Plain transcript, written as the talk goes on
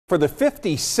For the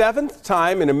 57th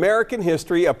time in American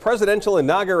history, a presidential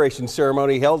inauguration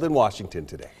ceremony held in Washington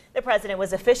today. The president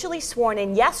was officially sworn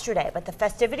in yesterday, but the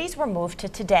festivities were moved to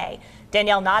today.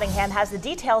 Danielle Nottingham has the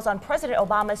details on President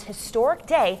Obama's historic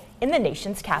day in the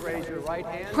nation's capital.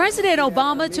 President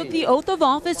Obama took the oath of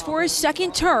office for his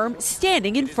second term,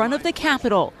 standing in front of the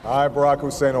Capitol. I, Barack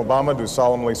Hussein Obama, do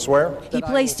solemnly swear. He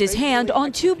placed his hand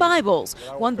on two Bibles.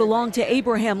 One belonged to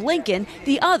Abraham Lincoln,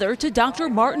 the other to Dr.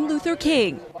 Martin Luther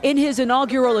King. In his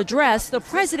inaugural address, the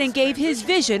president gave his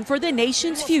vision for the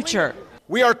nation's future.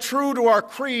 We are true to our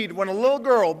creed when a little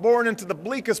girl born into the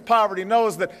bleakest poverty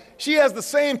knows that she has the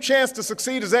same chance to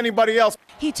succeed as anybody else.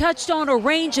 He touched on a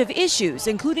range of issues,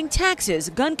 including taxes,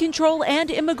 gun control, and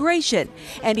immigration,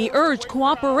 and he urged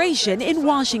cooperation in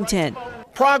Washington.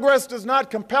 Progress does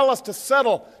not compel us to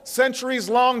settle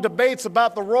centuries-long debates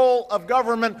about the role of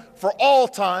government for all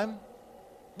time,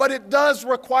 but it does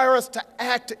require us to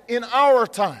act in our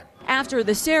time. After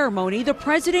the ceremony, the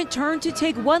president turned to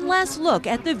take one last look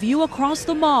at the view across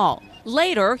the mall.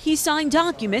 Later, he signed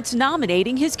documents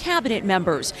nominating his cabinet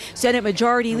members. Senate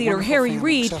Majority Leader Harry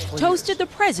Reid toasted the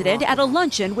president at a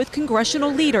luncheon with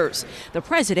congressional leaders. The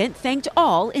president thanked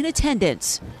all in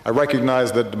attendance. I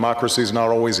recognize that democracy is not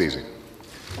always easy,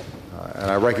 and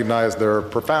I recognize there are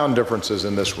profound differences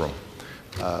in this room.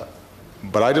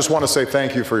 But I just want to say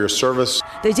thank you for your service.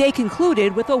 The day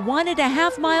concluded with a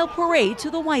 1.5-mile parade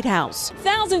to the White House.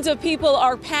 Thousands of people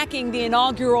are packing the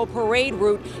inaugural parade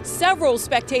route. Several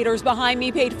spectators behind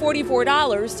me paid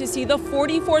 $44 to see the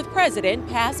 44th president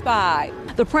pass by.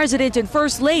 The president and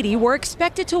first lady were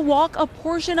expected to walk a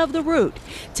portion of the route.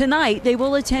 Tonight, they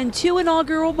will attend two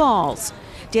inaugural balls.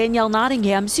 Danielle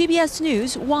Nottingham, CBS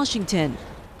News, Washington.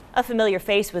 A familiar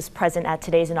face was present at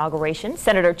today's inauguration.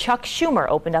 Senator Chuck Schumer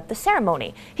opened up the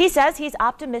ceremony. He says he's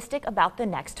optimistic about the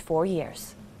next 4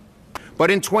 years. But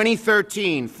in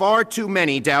 2013, far too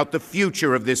many doubt the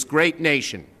future of this great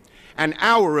nation and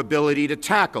our ability to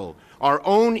tackle our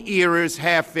own era's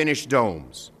half-finished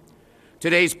domes.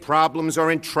 Today's problems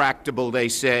are intractable, they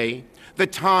say. The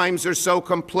times are so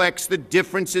complex, the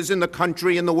differences in the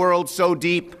country and the world so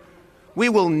deep. We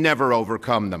will never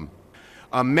overcome them.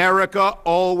 America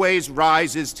always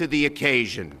rises to the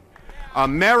occasion.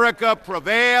 America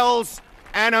prevails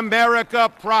and America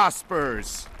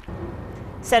prospers.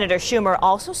 Senator Schumer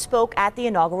also spoke at the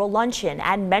inaugural luncheon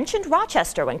and mentioned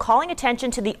Rochester when calling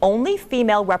attention to the only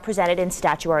female represented in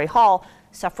Statuary Hall,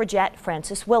 suffragette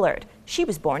Frances Willard. She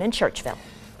was born in Churchville.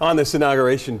 On this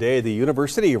inauguration day, the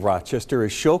University of Rochester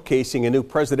is showcasing a new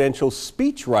presidential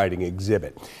speech writing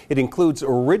exhibit. It includes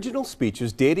original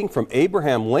speeches dating from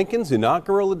Abraham Lincoln's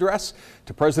inaugural address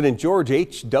to President George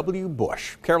H.W.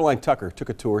 Bush. Caroline Tucker took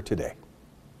a tour today.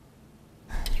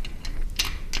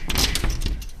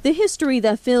 The history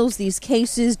that fills these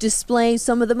cases displays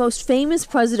some of the most famous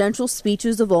presidential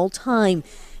speeches of all time.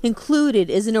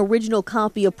 Included is an original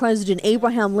copy of President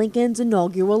Abraham Lincoln's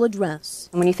inaugural address.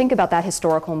 When you think about that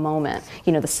historical moment,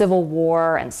 you know, the Civil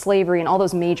War and slavery and all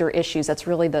those major issues, that's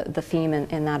really the theme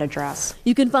in that address.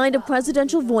 You can find a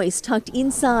presidential voice tucked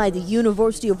inside the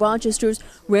University of Rochester's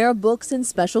Rare Books and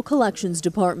Special Collections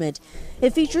Department.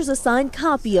 It features a signed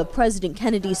copy of President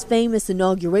Kennedy's famous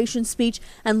inauguration speech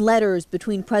and letters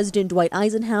between President Dwight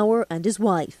Eisenhower and his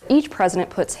wife. Each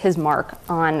president puts his mark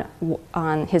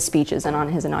on his speeches and on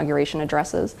his inauguration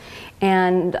addresses.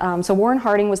 And so Warren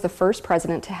Harding was the first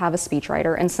president to have a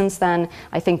speechwriter, and since then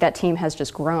I think that team has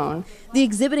just grown. The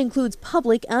exhibit includes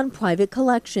public and private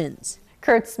collections.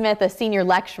 Kurt Smith, a senior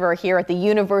lecturer here at the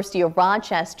University of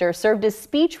Rochester, served as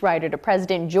speechwriter to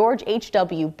President George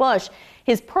H.W. Bush.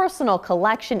 His personal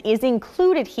collection is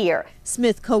included here.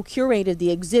 Smith co-curated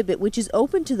the exhibit, which is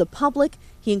open to the public.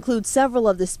 He includes several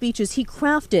of the speeches he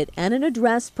crafted and an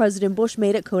address President Bush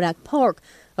made at Kodak Park.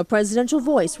 A presidential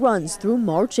voice runs through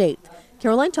March 8th.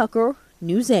 Caroline Tucker,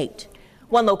 News 8.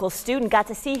 One local student got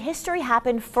to see history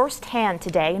happen firsthand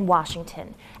today in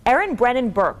Washington. Erin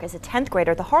Brennan Burke is a 10th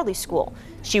grader at the Harley School.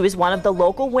 She was one of the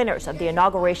local winners of the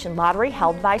inauguration lottery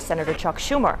held by Senator Chuck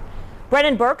Schumer.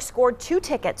 Brennan Burke scored 2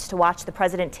 tickets to watch the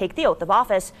president take the oath of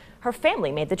office. Her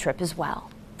family made the trip as well.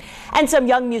 And some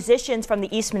young musicians from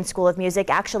the Eastman School of Music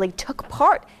actually took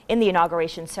part in the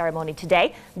inauguration ceremony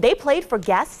today. They played for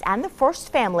guests and the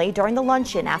first family during the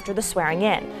luncheon after the swearing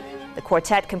in. The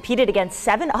quartet competed against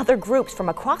 7 other groups from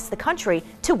across the country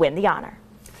to win the honor.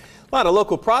 A lot of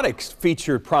local products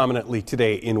featured prominently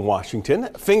today in Washington.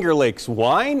 Finger Lakes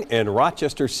wine and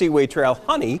Rochester Seaway Trail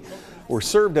honey were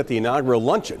served at the inaugural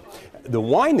luncheon. The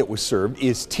wine that was served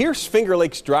is Tierce Finger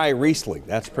Lakes Dry Riesling.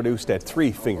 That's produced at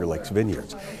 3 Finger Lakes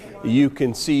vineyards. You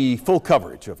can see full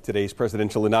coverage of today's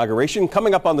presidential inauguration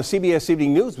coming up on the CBS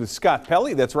Evening News with Scott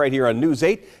Pelley. That's right here on News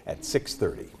 8 at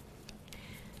 6:30.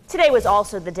 Today was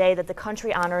also the day that the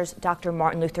country honors Dr.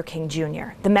 Martin Luther King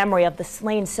Jr. The memory of the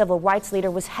slain civil rights leader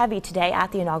was heavy today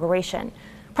at the inauguration.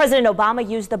 President Obama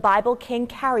used the Bible King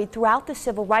carried throughout the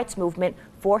civil rights movement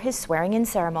for his swearing-in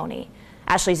ceremony.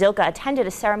 Ashley Zilka attended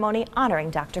a ceremony honoring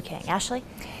Dr. King. Ashley?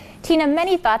 Tina,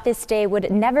 many thought this day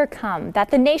would never come, that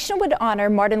the nation would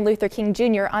honor Martin Luther King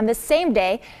Jr. on the same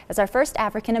day as our first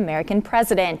African-American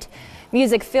president.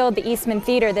 Music filled the Eastman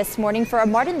Theater this morning for a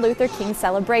Martin Luther King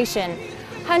celebration.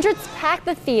 Hundreds packed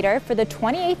the theater for the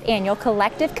 28th annual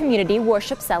Collective Community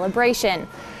Worship Celebration.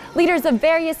 Leaders of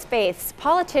various faiths,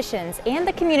 politicians, and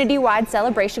the community-wide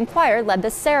celebration choir led the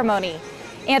ceremony.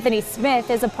 Anthony Smith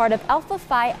is a part of Alpha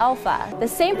Phi Alpha, the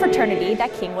same fraternity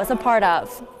that King was a part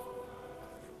of.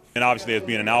 And obviously, as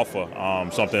being an alpha,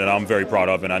 something that I'm very proud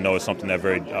of, and I know it's something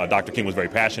that Dr. King was very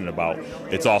passionate about.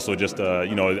 It's also just,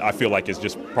 I feel like it's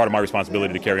just part of my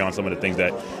responsibility to carry on some of the things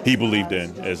that he believed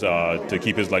in, is to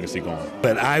keep his legacy going.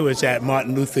 But I was at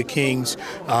Martin Luther King's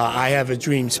I Have a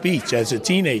Dream speech as a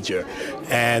teenager,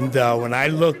 and when I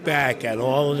look back at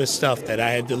all of the stuff that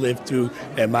I had to live through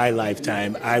in my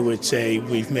lifetime, I would say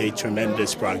we've made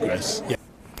tremendous progress. Yeah.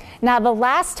 Now, the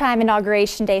last time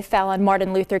Inauguration Day fell on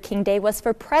Martin Luther King Day was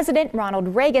for President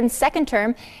Ronald Reagan's second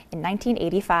term in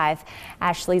 1985.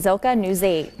 Ashley Zilka, News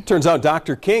 8. Turns out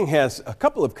Dr. King has a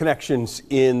couple of connections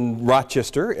in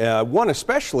Rochester, one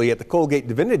especially at the Colgate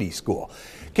Divinity School.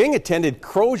 King attended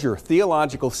Crozier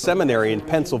Theological Seminary in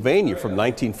Pennsylvania from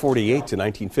 1948 to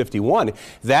 1951.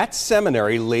 That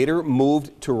seminary later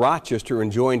moved to Rochester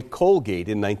and joined Colgate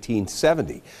in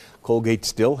 1970. Colgate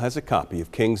still has a copy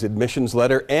of King's admissions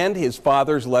letter and his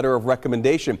father's letter of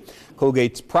recommendation.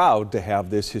 Colgate's proud to have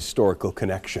this historical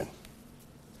connection.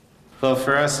 Well,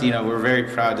 for us, we're very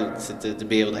proud to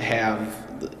be able to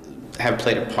have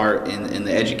played a part in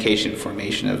the education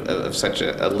formation of such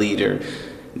a leader,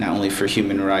 not only for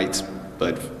human rights,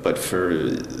 but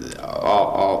for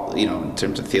all in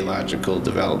terms of theological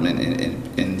development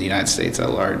in the United States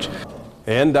at large.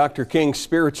 And Dr. King's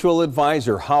spiritual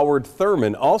advisor, Howard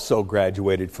Thurman, also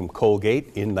graduated from Colgate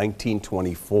in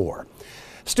 1924.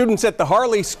 Students at the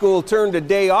Harley School turned a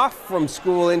day off from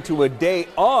school into a day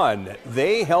on.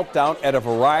 They helped out at a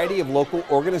variety of local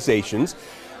organizations,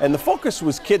 and the focus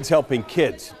was kids helping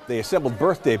kids. They assembled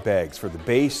birthday bags for the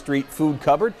Bay Street food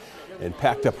cupboard and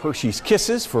packed up Hershey's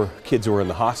Kisses for kids who are in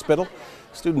the hospital.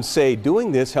 Students say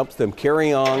doing this helps them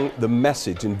carry on the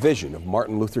message and vision of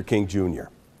Martin Luther King Jr.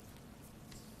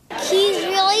 He's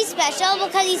really special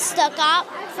because he stuck up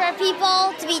for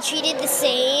people to be treated the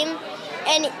same,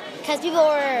 and because people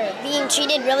were being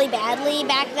treated really badly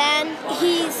back then.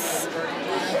 He's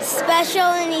special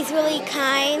and he's really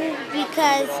kind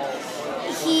because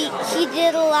he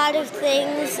did a lot of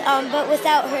things, but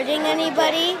without hurting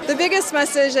anybody. The biggest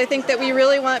message I think that we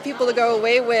really want people to go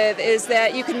away with is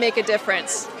that you can make a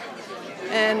difference.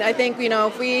 And I think,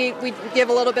 if we give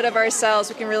a little bit of ourselves,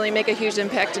 we can really make a huge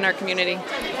impact in our community.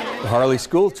 The Harley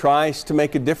School tries to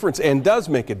make a difference and does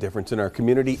make a difference in our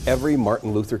community every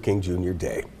Martin Luther King Jr.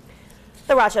 Day.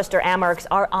 The Rochester Amherst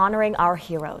are honoring our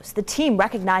heroes. The team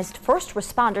recognized first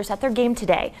responders at their game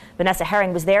today. Vanessa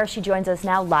Herring was there. She joins us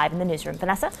now live in the newsroom.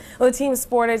 Vanessa? Well, the team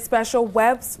sported special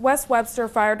West Webster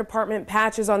Fire Department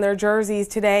patches on their jerseys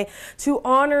today to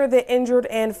honor the injured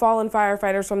and fallen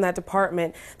firefighters from that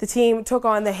department. The team took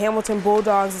on the Hamilton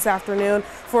Bulldogs this afternoon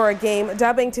for a game,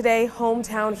 dubbing today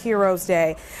Hometown Heroes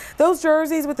Day. Those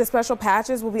jerseys with the special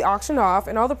patches will be auctioned off,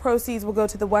 and all the proceeds will go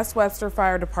to the West Webster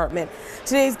Fire Department.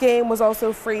 Today's game was also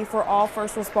free for all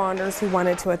first responders who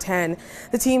wanted to attend.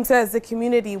 The team says the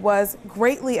community was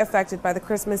greatly affected by the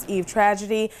Christmas Eve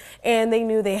tragedy, and they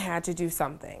knew they had to do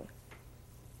something.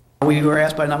 We were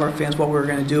asked by a number of fans what we were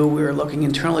going to do. We were looking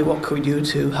internally what could we do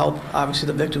to help, obviously,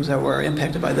 the victims that were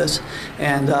impacted by this.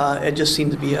 And it just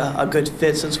seemed to be a good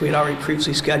fit since we had already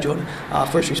previously scheduled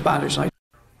first responders night.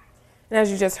 And as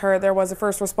you just heard, there was a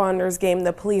first responders game.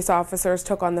 The police officers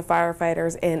took on the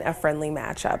firefighters in a friendly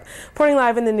matchup. Reporting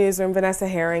live in the newsroom, Vanessa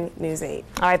Herring, News 8.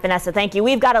 All right, Vanessa, thank you.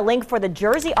 We've got a link for the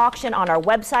jersey auction on our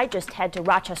website. Just head to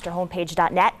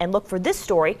rochesterhomepage.net and look for this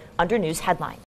story under news headline.